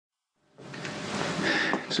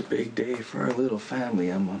It's a big day for our little family,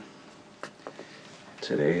 Emma.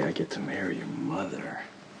 Today I get to marry your mother.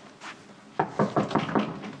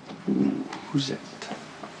 Ooh, who's that?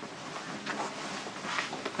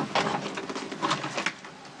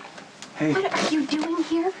 Hey. What are you doing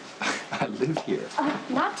here? I live here.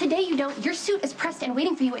 Not today, you don't. Your suit is pressed and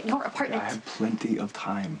waiting for you at your apartment. I have plenty of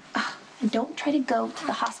time. And don't try to go to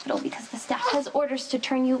the hospital because the staff has orders to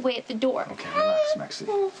turn you away at the door. Okay, relax, Maxie.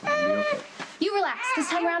 It'll be okay. You relax. This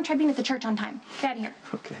time around, try being at the church on time. Get out of here.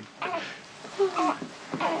 Okay.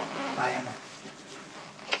 Bye, Emma.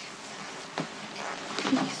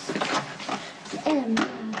 Please. Emma.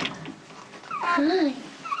 Hi.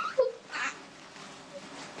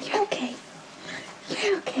 You're okay.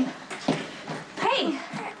 You're okay. Hey!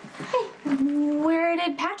 Where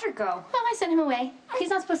did Patrick go? Well, I sent him away. He's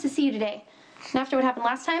not supposed to see you today. And after what happened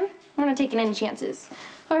last time, we're not taking any chances.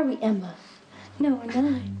 Are we, Emma? No, we're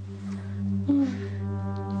not.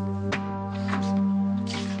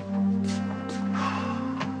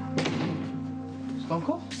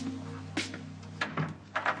 Uncle?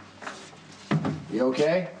 You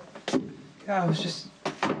okay? Yeah,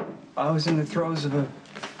 I was in the throes of a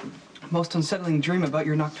most unsettling dream about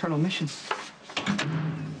your nocturnal mission.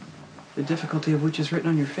 The difficulty of which is written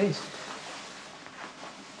on your face.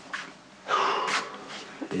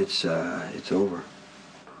 It's over.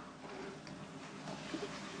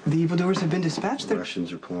 The evildoers have been dispatched? The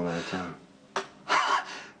Russians are pulling out of town.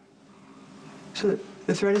 So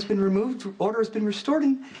the threat has been removed, order has been restored,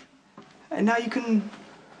 and now you can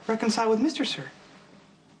reconcile with Mr. Sir.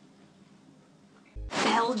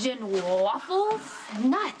 Belgian waffles?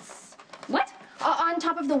 Nuts. What? On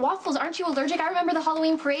top of the waffles, aren't you allergic? I remember the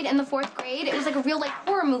Halloween parade in the 4th grade. It was like a real,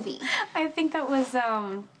 horror movie. I think that was,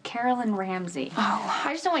 Carolyn Ramsey. Oh,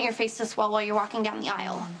 I just don't want your face to swell while you're walking down the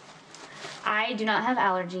aisle. I do not have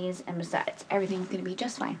allergies, and besides, everything's gonna be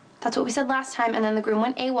just fine. That's what we said last time, and then the groom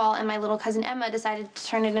went AWOL, and my little cousin Emma decided to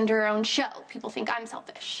turn it into her own show. People think I'm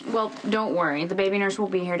selfish. Well, don't worry. The baby nurse will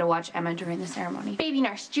be here to watch Emma during the ceremony. Baby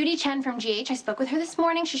nurse, Judy Chen from GH. I spoke with her this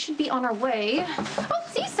morning. She should be on her way. Oh,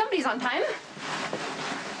 see, somebody's on time.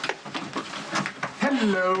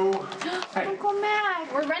 Hello. Uncle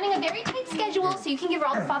Mac, we're running a very tight schedule, so you can give her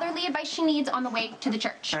all the fatherly advice she needs on the way to the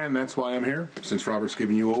church. And that's why I'm here. Since Robert's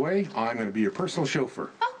giving you away, I'm going to be your personal chauffeur.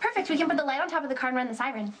 Oh, perfect. We can put the light on top of the car and run the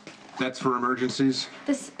siren. That's for emergencies?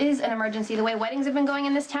 This is an emergency. The way weddings have been going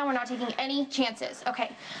in this town, we're not taking any chances.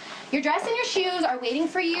 Okay. Your dress and your shoes are waiting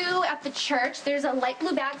for you at the church. There's a light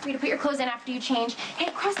blue bag for you to put your clothes in after you change. Hey,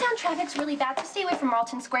 crosstown traffic's really bad, so stay away from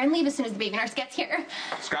Marlton Square and leave as soon as the baby nurse gets here.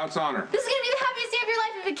 Scout's honor. This is gonna be the happiest day of your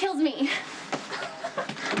life if it kills me.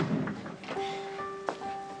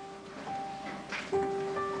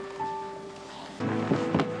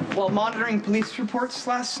 While monitoring police reports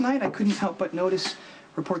last night, I couldn't help but notice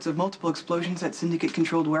reports of multiple explosions at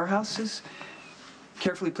syndicate-controlled warehouses.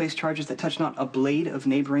 Carefully placed charges that touched not a blade of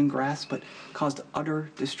neighboring grass, but caused utter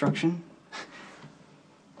destruction.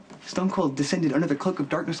 Stone Cold descended under the cloak of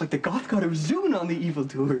darkness like the goth god of Zoon on the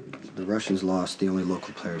evildoer. The Russians lost the only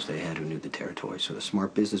local players they had who knew the territory, so the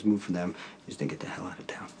smart business move for them is to get the hell out of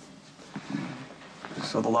town.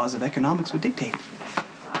 So the laws of economics would dictate.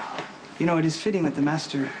 You know, it is fitting that the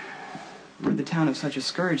master rid the town of such a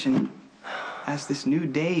scourge, and as this new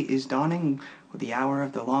day is dawning, with the hour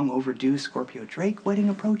of the long overdue Scorpio Drake wedding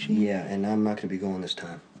approaching. Yeah, and I'm not going to be going this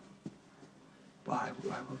time. Well, I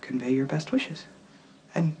will convey your best wishes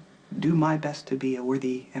and do my best to be a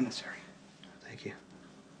worthy emissary. Thank you.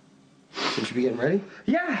 Should you be getting ready?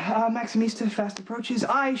 Yeah, Maximista fast approaches.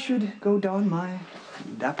 I should go don my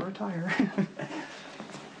dapper attire.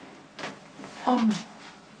 I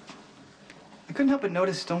couldn't help but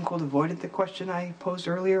notice Stone Cold avoided the question I posed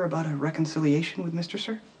earlier about a reconciliation with Mr.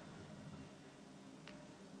 Sir.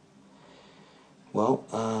 Well,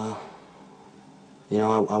 you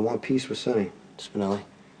know, I want peace with Sonny Spinelli.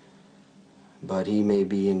 But he may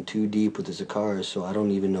be in too deep with the Zakaras, so I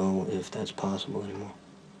don't even know if that's possible anymore.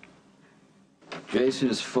 Jason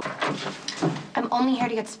is full. I'm only here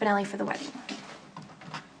to get Spinelli for the wedding.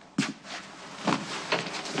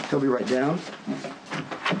 He'll be right down.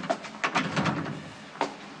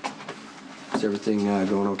 Is everything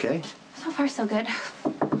going okay? So far, so good.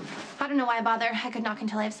 I don't know why I bother. I could knock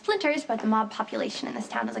until I have splinters, but the mob population in this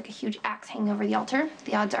town is like a huge axe hanging over the altar.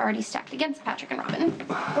 The odds are already stacked against Patrick and Robin.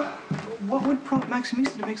 What would prompt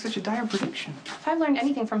Maximista to make such a dire prediction? If I've learned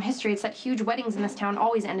anything from history, it's that huge weddings in this town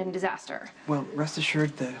always end in disaster. Well, rest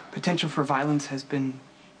assured, the potential for violence has been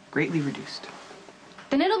greatly reduced.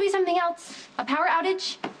 Then it'll be something else. A power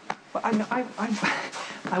outage? Well,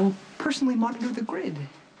 I will personally monitor the grid.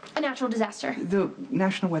 A natural disaster. The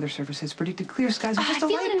National Weather Service has predicted clear skies with just a I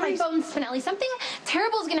feel light it in my breeze. bones, Spinelli. Something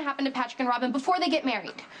terrible is going to happen to Patrick and Robin before they get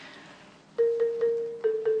married.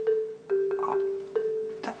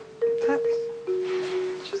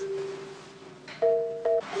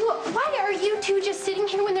 Why are you two just sitting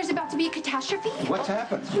here when there's about to be a catastrophe? What's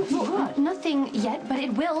happened? Well, nothing yet, but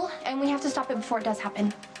it will, and we have to stop it before it does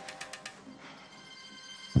happen.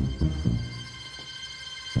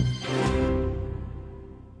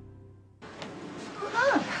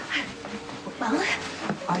 Well,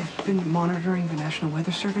 I've been monitoring the National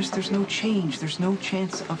Weather Service. There's no change. There's no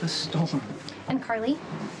chance of a storm. and Carly?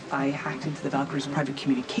 I hacked into the Valkyrie's private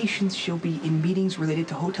communications. She'll be in meetings related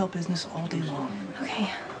to hotel business all day long. Okay.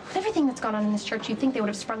 With everything that's gone on in this church, you'd think they would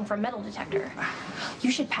have sprung for a metal detector.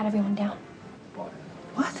 You should pat everyone down.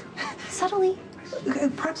 What? Subtly.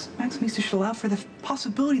 Perhaps Maxie should allow for the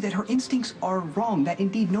possibility that her instincts are wrong, that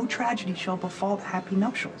indeed no tragedy shall befall the happy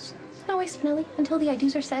nuptials. No way, Spinelli. Until the I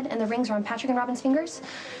do's are said and the rings are on Patrick and Robin's fingers,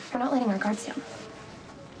 we're not letting our guards down.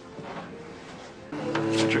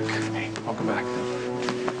 Patrick, hey, welcome back.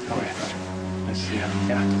 How are you? Nice to see you.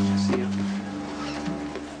 Yeah, nice to see you.